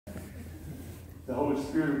the Holy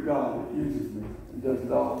Spirit of God that uses me and does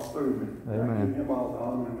it all through me. Amen. I give Him all the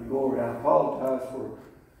honor and the glory. I apologize for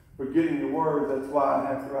forgetting the words. That's why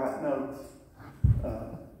I have to write notes.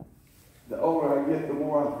 The older I get, the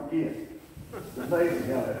more I forget. It's amazing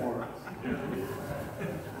how that works.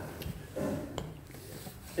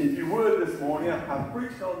 If you would this morning, I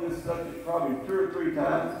preached on this subject probably 2 or 3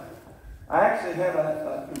 times. I actually had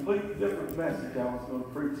a completely different message I was going to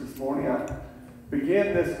preach this morning. I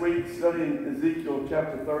began this week studying Ezekiel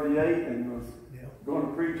chapter 38 and was going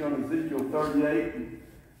to preach on Ezekiel 38.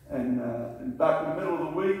 And back in the middle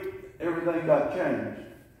of the week, everything got changed.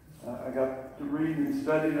 I got to read and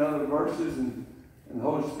study other verses, and the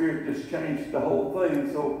Holy Spirit just changed the whole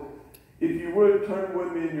thing. So if you would, turn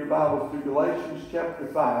with me in your Bibles to Galatians chapter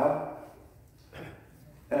 5.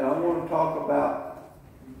 And I want to talk about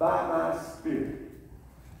by my Spirit.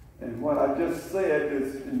 And what I just said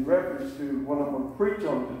is in reference to what I'm going to preach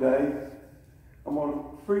on today. I'm going to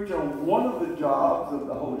preach on one of the jobs of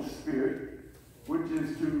the Holy Spirit, which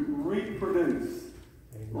is to reproduce.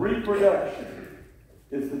 Reproduction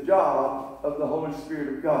is the job of the Holy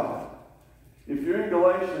Spirit of God. If you're in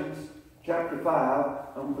Galatians chapter 5,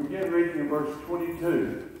 I'm going to begin reading in verse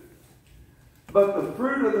 22. But the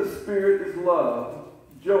fruit of the Spirit is love,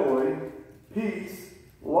 joy, peace,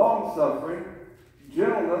 long-suffering,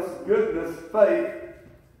 gentleness, goodness, faith,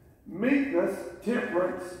 meekness,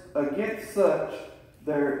 temperance. Against such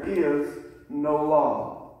there is no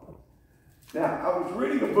law. Now, I was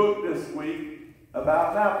reading a book this week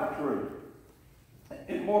about an apple tree.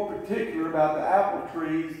 And more particular about the apple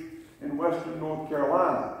trees in western North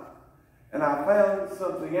Carolina. And I found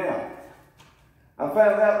something out. I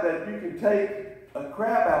found out that you can take a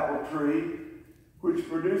crabapple tree, which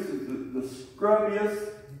produces the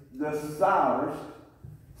scrubbiest, the sour,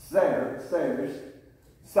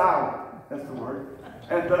 that's the word,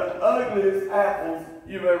 and the ugliest apples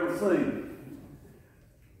you've ever seen.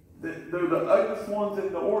 They're the ugliest ones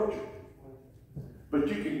in the orchard. But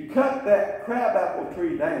you can cut that crabapple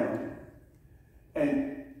tree down,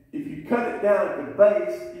 and if you cut it down at the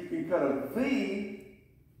base, you can cut a V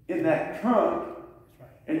in that trunk,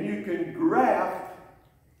 and you can graft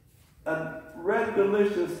a red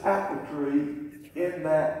delicious apple tree in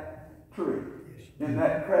that tree, in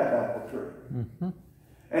that crabapple tree. Mm-hmm.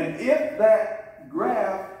 And if that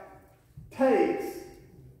graft takes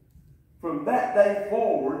from that day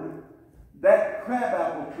forward, that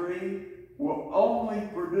crabapple tree will only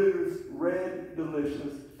produce red,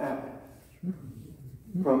 delicious apples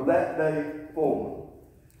from that day forward.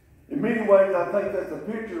 In many ways, I think that's a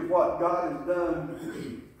picture of what God has done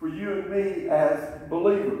for you and me as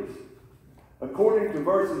believers. According to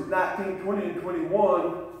verses 19, 20, and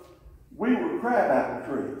 21, we were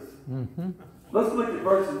crabapple trees. Mm-hmm. Let's look at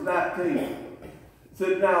verses 19. It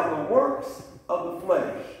said, now the works of the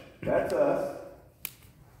flesh, that's us,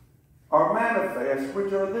 are manifest,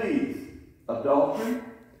 which are these: adultery,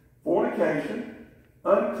 fornication,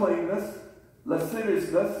 uncleanness,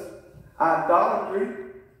 lasciviousness, idolatry,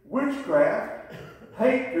 witchcraft,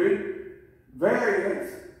 hatred,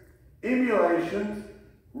 variance, emulations,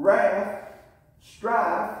 wrath,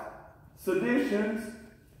 strife, seditions,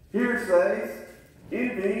 hearsays,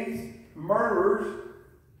 envyings, murderers,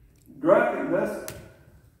 drunkenness,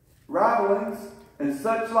 rivalings, and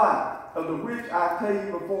such like, of the which I tell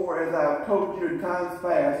you before, as I have told you in times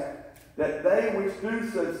past, that they which do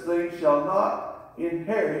such things shall not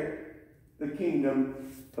inherit the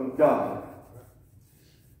kingdom of God.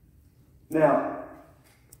 Now,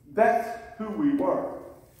 that's who we were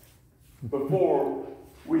before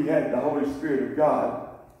we had the Holy Spirit of God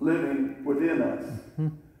living within us.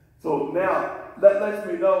 So now, that lets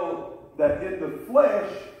me know that in the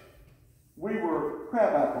flesh, we were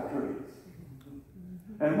crabapple trees.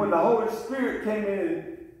 And when the Holy Spirit came in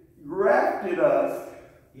and grafted us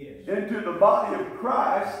into the body of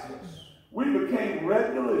Christ, we became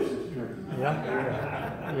red delicious trees.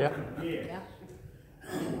 Yeah.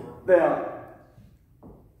 Now,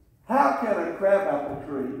 how can a crabapple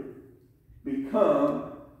tree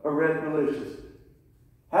become a red delicious?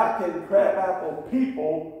 How can crabapple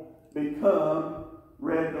people become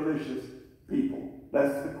red delicious people?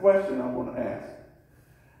 That's the question I want to ask.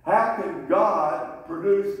 How can God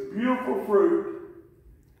produce beautiful fruit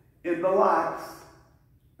in the likes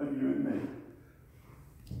of you and me?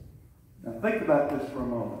 Now think about this for a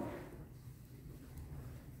moment.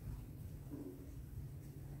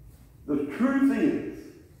 The truth is,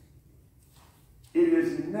 it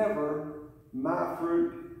is never my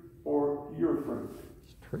fruit or your fruit.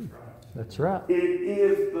 It's true. That's right. It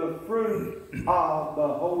is the fruit of the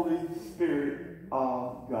Holy Spirit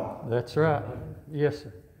of God. That's right. Yes,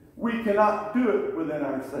 sir. We cannot do it within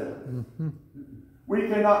ourselves. We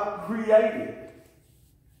cannot create it.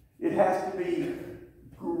 It has to be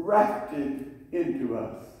grafted into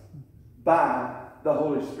us by the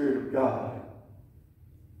Holy Spirit of God.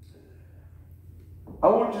 I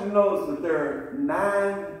want you to notice that there are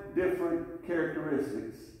 9 different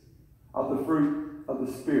characteristics of the fruit of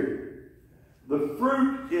the Spirit. The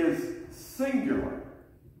fruit is singular,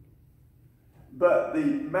 but the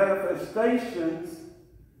manifestations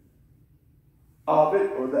of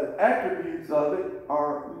it, or the attributes of it,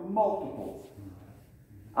 are multiple.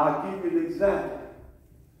 I'll give you an example.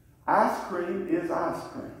 Ice cream is ice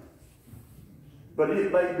cream, but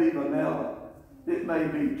it may be vanilla, it may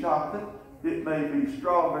be chocolate, it may be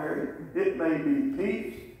strawberry, it may be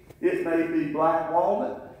peach, it may be black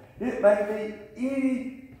walnut, it may be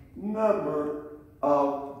any number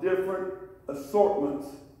of different assortments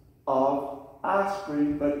of ice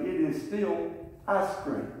cream, but it is still ice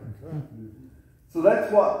cream. So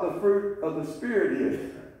that's what the fruit of the Spirit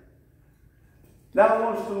is. Now I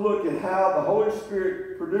want us to look at how the Holy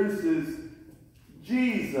Spirit produces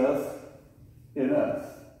Jesus in us.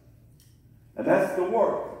 And that's the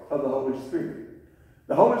work of the Holy Spirit.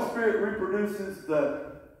 The Holy Spirit reproduces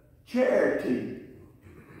the charity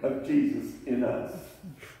of Jesus in us.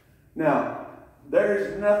 Now, there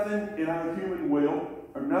is nothing in our human will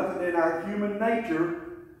or nothing in our human nature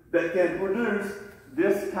that can produce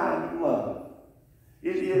this kind of love.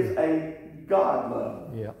 It is a God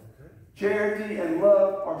love. Yeah. Charity and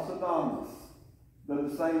love are synonymous. They're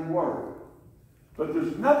the same word. But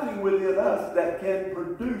there's nothing within us that can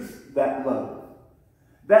produce that love.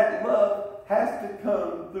 That love has to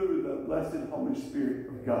come through the blessed Holy Spirit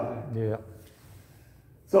of God. Yeah.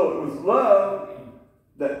 So it was love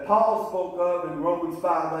that Paul spoke of in Romans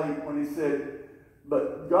 5:8 when he said,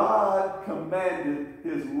 "But God commanded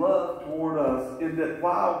his love toward us in that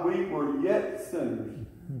while we were yet sinners,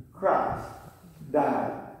 Christ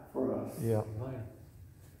died for us." Yeah.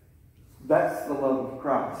 That's the love of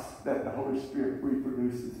Christ that the Holy Spirit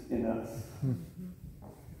reproduces in us.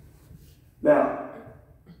 Now,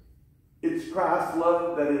 it's Christ's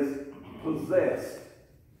love that is possessed.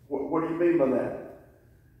 What do you mean by that?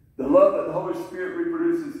 The love that the Holy Spirit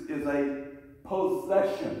reproduces is a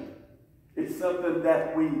possession. It's something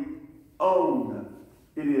that we own.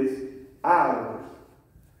 It is ours.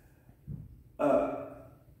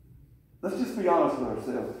 Let's just be honest with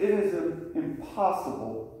ourselves. It is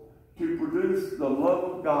impossible to produce the love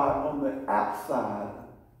of God on the outside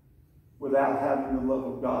without having the love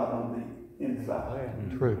of God on the inside.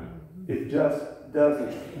 True. It just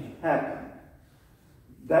doesn't happen.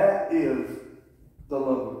 That is the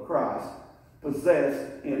love of Christ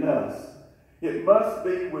possessed in us. It must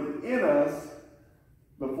be within us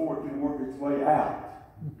before it can work its way out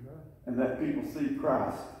and that people see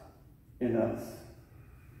Christ in us.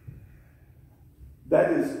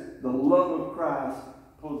 That is the love of Christ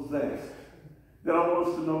possessed. Then I want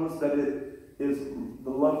us to notice that it is the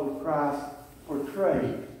love of Christ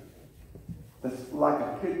portrayed. That's like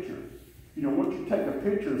a picture. You know, once you take a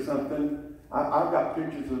picture of something, I've got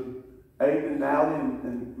pictures of Aiden and Allie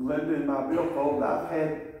and Linda in my billfold that I've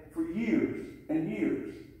had for years and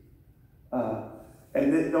years.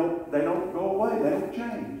 And they don't go away. They don't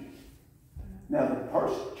change. Now the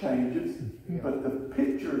person changes, but the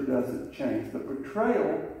picture doesn't change. The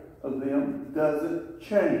portrayal of them doesn't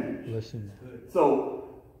change. Listen.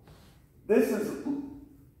 So this is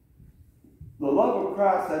the love of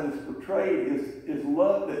Christ that is portrayed is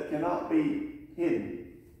love that cannot be hidden.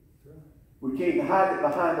 We can't hide it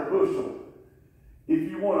behind a bushel. If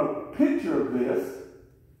you want a picture of this,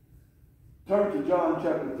 turn to John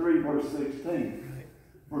chapter 3, verse 16.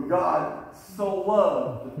 For God so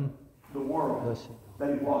loved the world that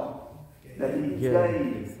he what? That he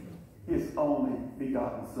gave his only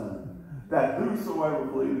begotten Son, that whosoever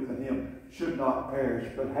believeth in him should not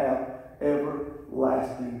perish, but have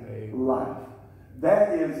everlasting life.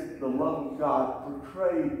 That is the love of God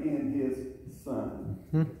portrayed in his Son.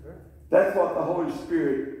 That's what the Holy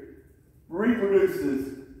Spirit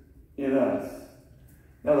reproduces in us.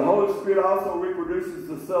 Now the Holy Spirit also reproduces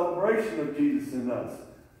the celebration of Jesus in us.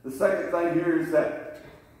 The second thing here is that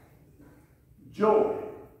joy.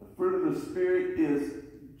 The fruit of the Spirit is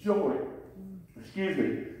joy. Excuse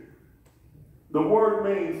me. The word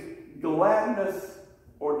means gladness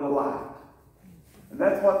or delight. And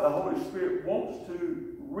that's what the Holy Spirit wants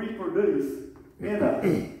to reproduce in us.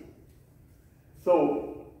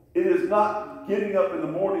 So it is not getting up in the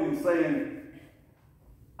morning and saying,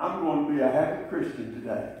 I'm going to be a happy Christian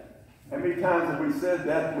today. How many times have we said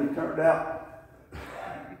that and we turned out?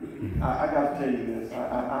 I got to tell you this.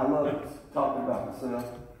 I love talking about myself.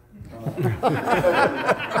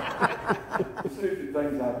 Stupid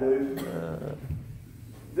things I do.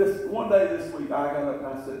 One day this week, I got up and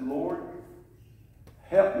I said, Lord,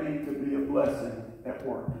 help me to be a blessing at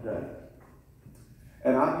work today.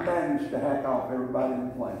 And I managed to hack off everybody in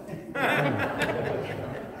the plant.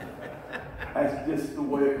 That's just the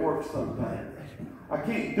way it works sometimes. I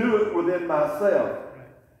can't do it within myself.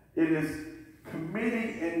 It is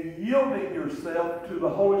committing and yielding yourself to the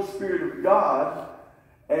Holy Spirit of God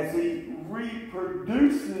as He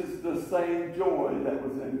reproduces the same joy that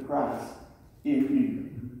was in Christ in you.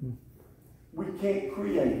 We can't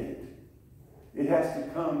create it. It has to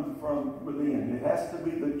come from within. It has to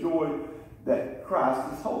be the joy that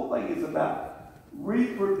Christ, this whole thing is about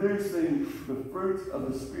reproducing the fruits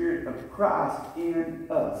of the Spirit of Christ in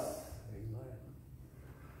us.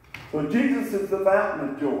 So Jesus is the fountain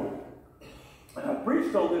of joy. And I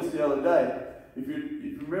preached on this the other day. If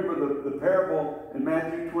you remember the parable in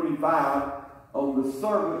Matthew 25 on the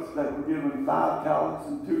servants that were given 5 talents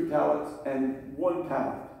and 2 talents and 1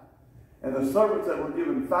 talent. And the servants that were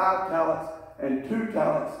given 5 talents and 2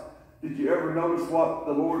 talents, did you ever notice what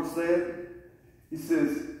the Lord said? He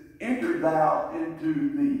says, enter thou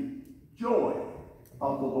into the joy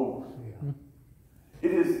of the Lord.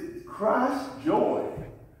 It is Christ's joy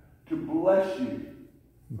to bless you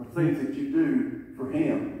for things that you do for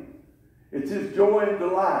Him. It's His joy and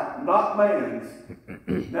delight, not man's.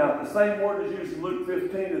 Now, the same word is used in Luke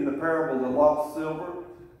 15 in the parable of the lost silver,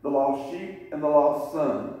 the lost sheep, and the lost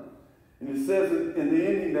son. And it says in the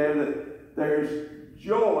ending there that there's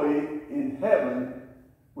joy in heaven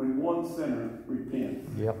when one sinner repents.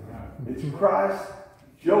 Yep. It's Christ's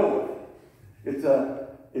joy. It's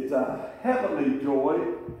a heavenly joy.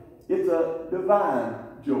 It's a divine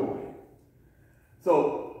joy.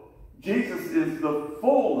 So Jesus is the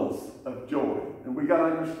fullness of joy. And we got to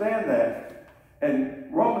understand that. And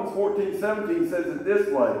Romans 14:17 says it this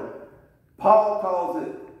way. Paul calls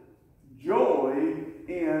it joy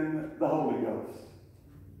in the Holy Ghost.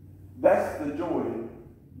 That's the joy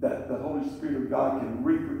that the Holy Spirit of God can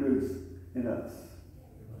reproduce in us.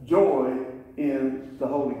 Joy in the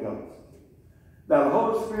Holy Ghost. Now, the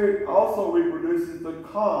Holy Spirit also reproduces the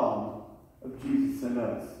calm of Jesus in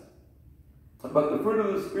us. But the fruit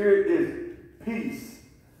of the Spirit is peace.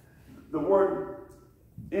 The word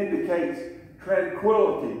indicates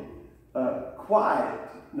tranquility,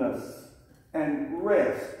 quietness, and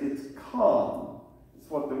rest. It's calm. That's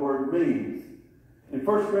what the word means. In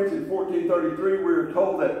 1 Corinthians 14:33, we are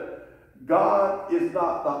told that God is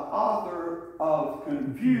not the author of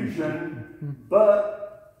confusion,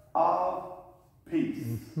 but of peace.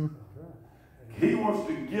 He wants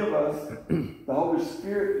to give us, the Holy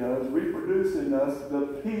Spirit does, reproduce in us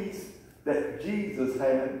the peace that Jesus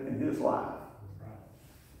had in His life.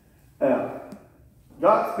 Now,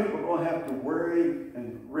 God's people are going to have to worry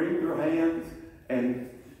and wring their hands and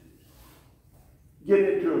get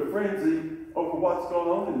into a frenzy over what's going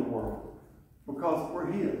on in the world because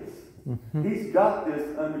we're His. He's got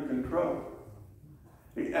this under control.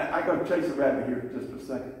 I got to chase a rabbit here for just a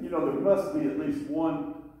second. You know, there must be at least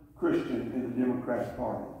one Christian in the Democratic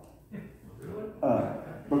Party.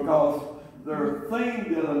 Because their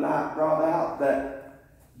theme the other night brought out that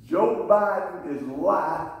Joe Biden is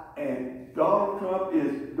light and Donald Trump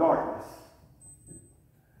is darkness.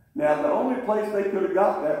 Now, the only place they could have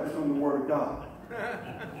got that was from the Word of God.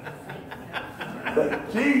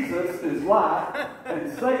 That Jesus is light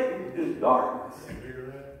and Satan is darkness.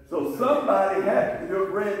 So somebody had to have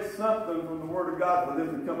read something from the Word of God for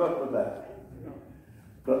them to come up with that.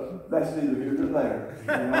 But that's neither here nor there.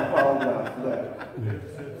 And I apologize for that.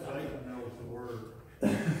 Satan knows the Word.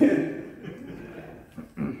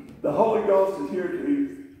 The Holy Ghost is here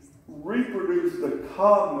to reproduce the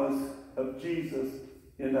calmness of Jesus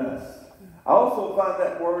in us. I also find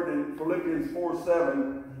that word in Philippians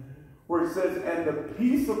 4:7, where it says, and the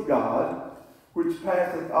peace of God, which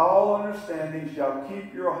passeth all understanding, shall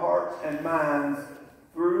keep your hearts and minds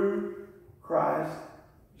through Christ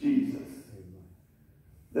Jesus.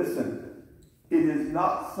 Listen, it is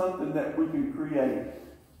not something that we can create.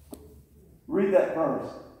 Read that verse.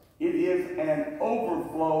 It is an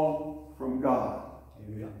overflow from God.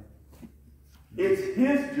 Amen. It's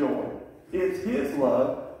His joy. It's His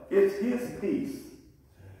love. It's His peace.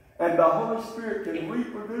 And the Holy Spirit can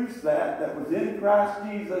reproduce that was in Christ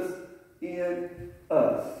Jesus in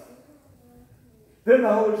us. Then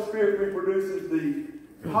the Holy Spirit reproduces the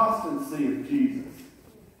constancy of Jesus.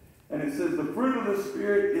 And it says the fruit of the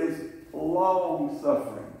Spirit is long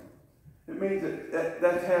suffering. It means that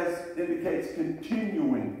indicates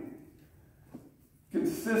continuing,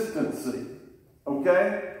 consistency.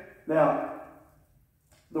 Okay? Now,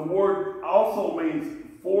 The word also means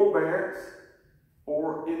forbearance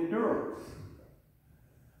or endurance.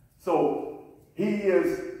 So he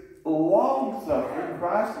is long-suffering.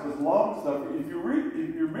 Christ was long-suffering. If you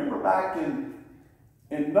remember back in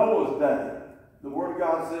Noah's day, the Word of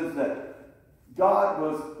God says that God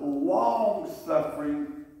was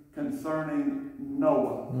long-suffering concerning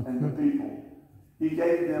Noah and the people. He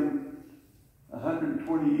gave them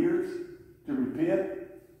 120 years to repent,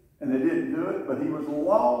 and they didn't do it, but he was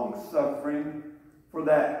long-suffering for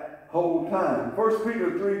that whole time. 1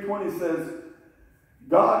 Peter 3:20 says,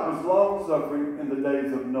 God was long-suffering in the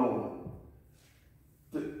days of Noah.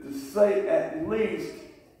 To say at least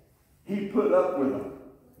he put up with them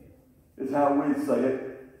is how we say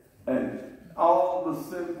it. And all the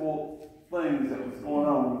sinful things that was going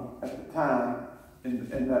on at the time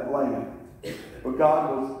in that land. But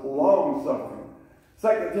God was long-suffering. 2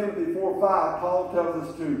 Timothy 4:5, Paul tells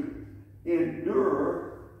us to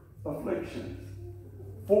endure afflictions.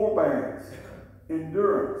 Forbearance,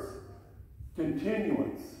 endurance,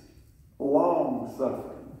 continuance,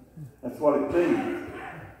 long-suffering. That's what it means.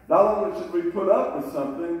 Not only should we put up with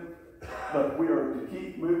something, but we are to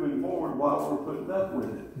keep moving forward while we're putting up with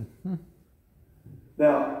it.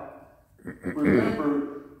 Now,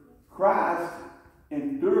 remember, Christ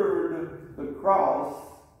endured the cross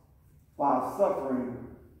while suffering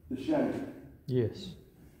the shame. Yes.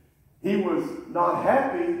 He was not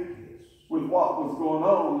happy with what was going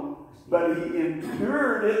on, but he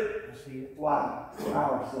endured it. Why? For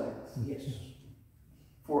our sakes. Yes.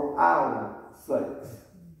 For our sakes.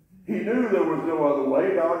 He knew there was no other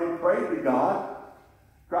way. He already prayed to God.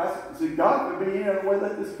 Christ said, God, could be any other way,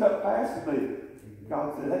 let this cup pass me.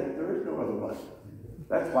 God said, hey, there is no other way.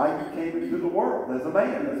 That's why you came into the world as a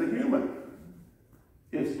man, as a human.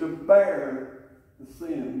 It's to bear the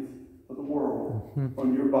sins of the world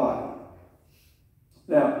on your body.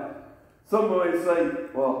 Now, some may say,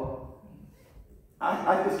 well,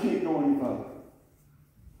 I just can't go any further.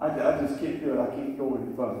 I just can't do it. I can't go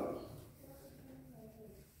any further.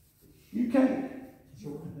 You can't.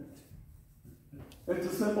 It's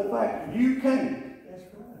a simple fact. You can't. That's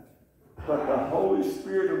right. But the Holy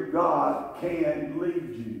Spirit of God can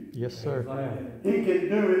lead you. Yes, sir. He can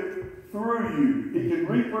do it through you. He can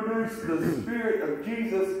reproduce the Spirit of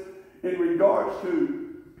Jesus in regards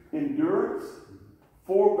to endurance,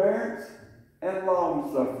 forbearance, and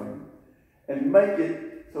long-suffering, and make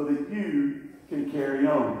it so that you can carry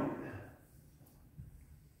on.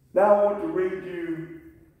 Now I want to read you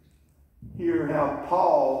here how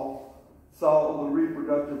Paul saw the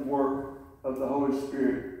reproductive work of the Holy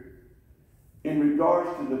Spirit in regards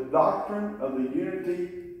to the doctrine of the unity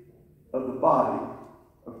of the body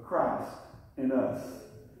of Christ in us.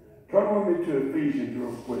 Turn with me to Ephesians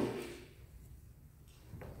real quick.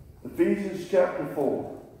 Ephesians chapter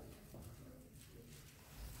 4.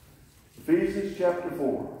 Ephesians chapter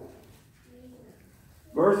 4.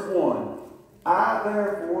 Verse 1. I,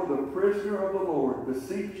 therefore, the prisoner of the Lord,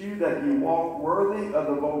 beseech you that you walk worthy of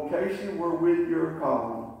the vocation wherewith you are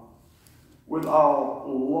called, with all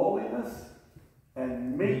lowliness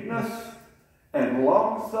and meekness and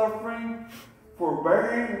long-suffering,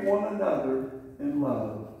 forbearing one another in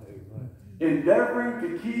love, endeavoring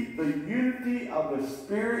to keep the unity of the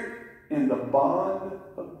Spirit in the bond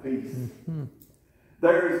of peace.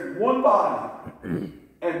 There is one body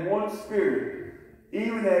and one Spirit,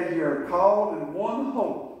 even as you are called in one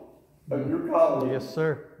hope of your calling. Yes,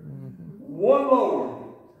 sir. One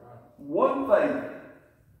Lord, one faith,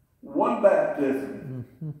 one baptism,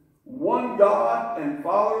 one God and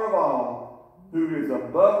Father of all, who is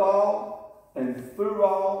above all and through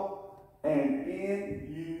all and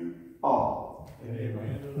in you all.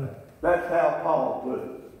 Amen. That's how Paul put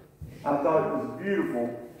it. I thought it was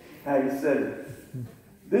beautiful how he said it.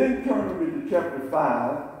 Then turn with me to chapter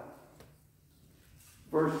 5,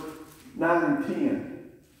 verse 9 and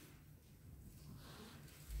 10.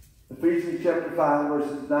 Ephesians chapter 5,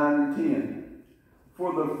 verses 9 and 10.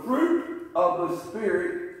 For the fruit of the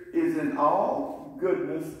Spirit is in all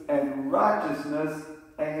goodness and righteousness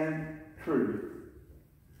and truth,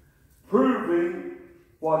 proving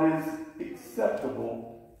what is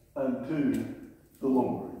acceptable unto the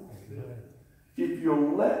Lord. If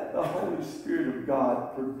you'll let the Holy Spirit of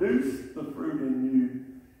God produce the fruit in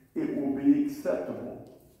you, it will be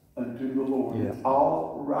acceptable unto the Lord. Yeah. It's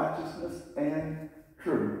all righteousness and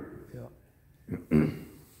truth. Yeah.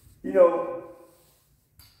 You know,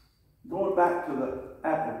 going back to the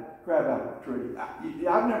crab apple tree,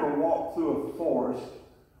 I've never walked through a forest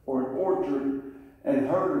or an orchard and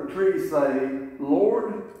heard a tree say,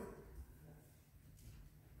 Lord,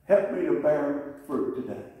 help me to bear fruit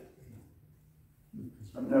today.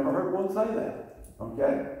 I've never heard one say that.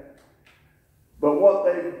 Okay? But what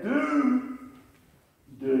they do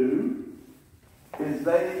is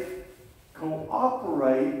they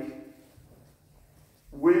cooperate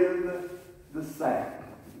with the sap.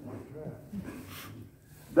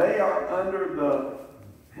 They are under the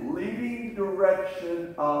leading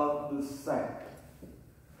direction of the sap.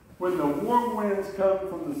 When the warm winds come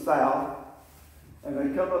from the south and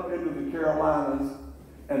they come up into the Carolinas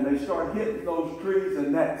and they start hitting those trees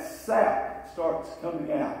and that sap starts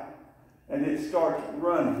coming out and it starts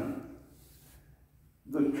running,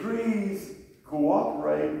 the trees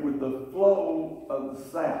cooperate with the flow of the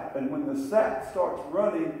sap. And when the sap starts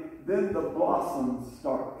running, then the blossoms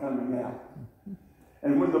start coming out.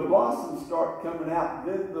 And when the blossoms start coming out,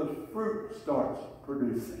 then the fruit starts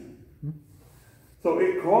producing. So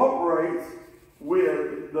it cooperates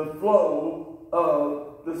with the flow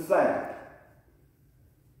of the sap.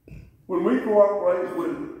 When we cooperate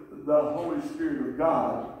with the Holy Spirit of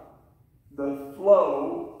God, the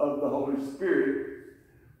flow of the Holy Spirit,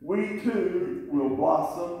 we too will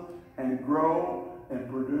blossom and grow and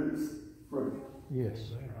produce fruit. Yes.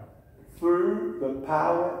 Through the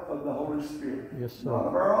power of the Holy Spirit. Yes, sir. Not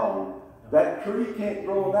of our own. That tree can't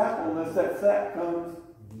grow an apple unless that sap comes.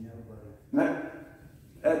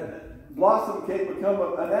 That blossom can't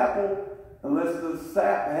become an apple unless the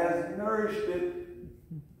sap has nourished it.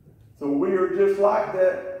 So we are just like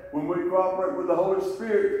that. When we cooperate with the Holy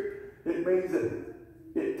Spirit, it means that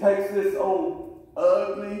it takes this old,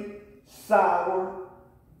 ugly, sour,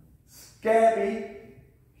 scabby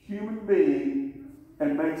human being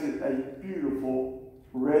and makes it a beautiful,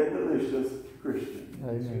 red, delicious Christian.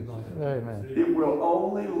 Amen. Amen. It will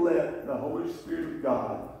only let the Holy Spirit of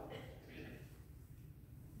God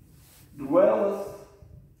dwell us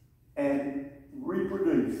and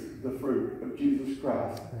reproduce the fruit of Jesus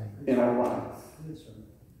Christ in our lives.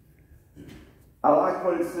 I like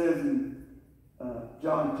what it says in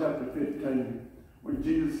John chapter 15. When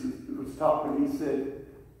Jesus was talking, he said,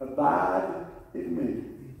 "Abide in me."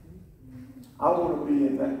 I want to be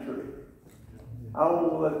in that tree. I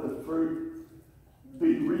want to let the fruit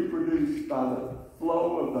be reproduced by the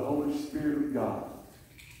flow of the Holy Spirit of God.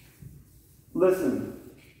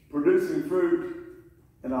 Listen, producing fruit,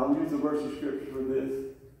 and I'll use a verse of Scripture for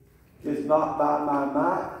this, is not by my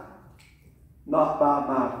might, not by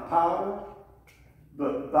my power,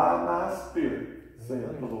 but by my Spirit,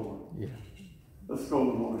 saith the Lord. Yeah. Let's go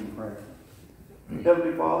to the Lord in prayer.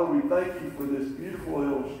 Heavenly Father, we thank you for this beautiful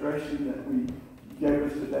illustration that we gave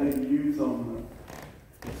us today to use on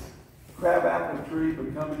this crabapple tree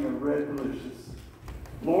becoming a red delicious.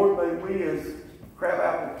 Lord, may we as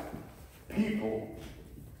crabapple people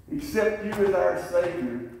accept you as our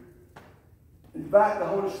Savior. Invite the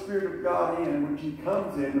Holy Spirit of God in when He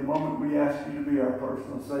comes in the moment we ask you to be our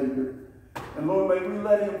personal Savior. And Lord, may we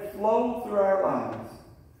let Him flow through our lives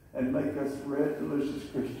and make us red, delicious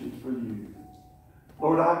Christians for you.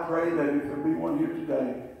 Lord, I pray that if there be one here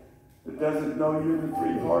today that doesn't know you in the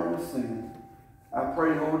free pardon of sin, I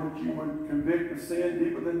pray, Lord, that you would convict the sin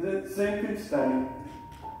deeper than sin can stain.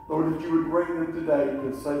 Lord, that you would bring them today to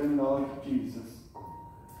a saving knowledge of Jesus.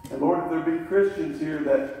 And Lord, if there be Christians here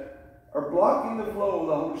that are blocking the flow of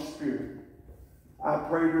the Holy Spirit, I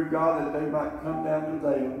pray, dear God, that they might come down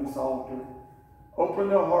today on this altar, open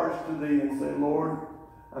their hearts to Thee and say, Lord,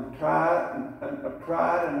 I'm tired and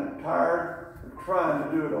I'm tired of trying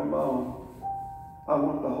to do it on my own. I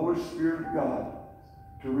want the Holy Spirit of God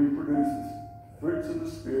to reproduce the fruits of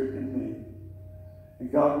the Spirit in me.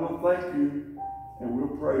 And God, will thank you and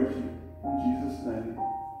we'll praise you. In Jesus' name,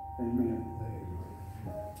 amen.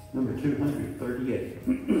 Number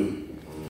 238.